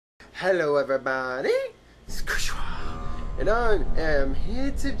Hello everybody, it's Kushowa, and I am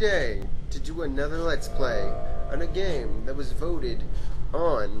here today to do another Let's Play on a game that was voted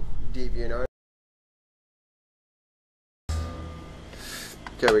on DeviantArt.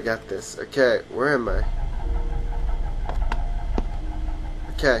 Okay, we got this. Okay, where am I?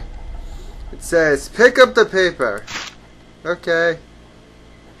 Okay, it says, pick up the paper. Okay.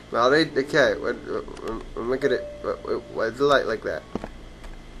 Well, okay, look at it. Why is the light like that?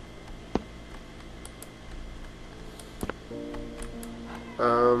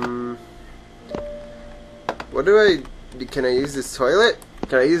 Can I use this toilet?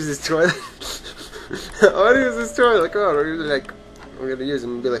 Can I use this toilet? I want to use this toilet. Come on, we're gonna use it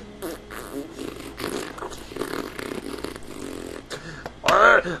and be like,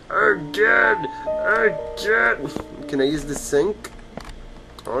 again. Can I use the sink?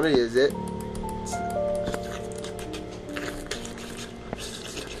 I want to use it.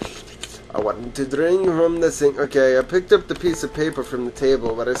 I want to drink from the sink. Okay, I picked up the piece of paper from the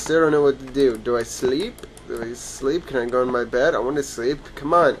table, but I still don't know what to do. Do I sleep? Do I sleep? Can I go in my bed? I want to sleep.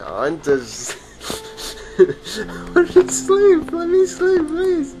 Come on, I want to I want to sleep. Let me sleep,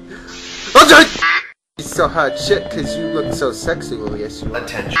 please. It's so hot. Shit, because you look so sexy. Well, yes, you are.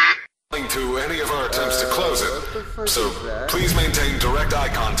 Attention. To any of our attempts to close it, so please maintain direct eye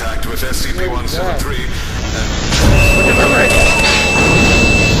contact with SCP-173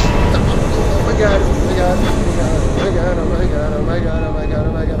 Oh my god, oh my god, oh my god, oh my god, oh my god, oh my god,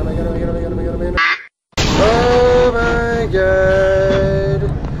 oh my god, oh my god, oh my god, oh my god, oh my god, oh my god, oh my god,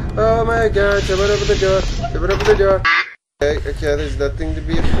 oh my god, shove it over the door, shove it over the door. Okay, there's nothing to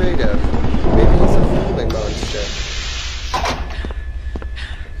be afraid of. Maybe he's a fooling monster.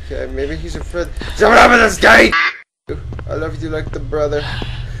 Okay, maybe he's afraid. Shove it over this gate! I love you like the brother.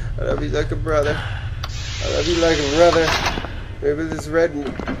 I love you like a brother. I love you like a brother. Maybe this red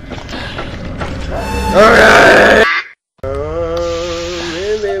meat. Okay!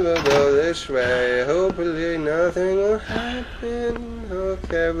 Maybe we'll go this way. Hopefully nothing will happen.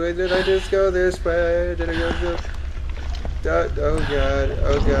 Okay, where did I just go this way? Did I go this? Oh god,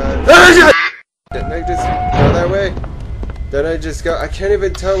 oh god. Didn't I just go that way? Did I just go? I can't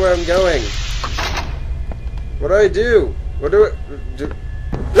even tell where I'm going. What do I do? What do I do?